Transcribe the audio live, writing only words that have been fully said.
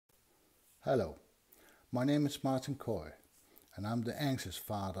Hello, my name is Martin Coy, and I'm the anxious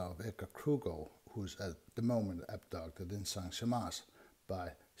father of Edgar Kruger, who's at the moment abducted in Saint-Germain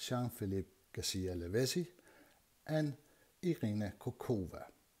by Jean-Philippe Garcia-Levesi and Irina Kokova.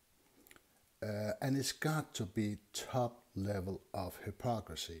 And it's got to be top level of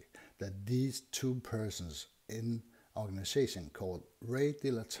hypocrisy that these two persons in organization called Ray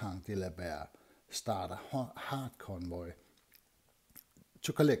Dilettant de la Berre start a heart convoy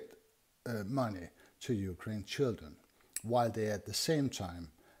to collect money to Ukraine children, while they at the same time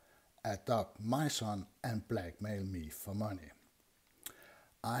adopt my son and blackmail me for money.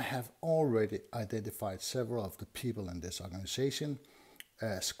 I have already identified several of the people in this organization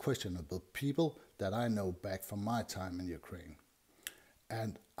as questionable people that I know back from my time in Ukraine.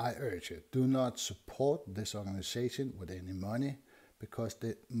 And I urge you, do not support this organization with any money, because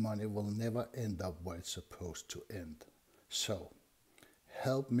the money will never end up where it's supposed to end. So,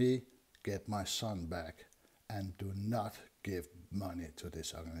 help me get my son back and do not give money to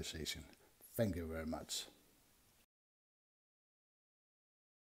this organization. Thank you very much.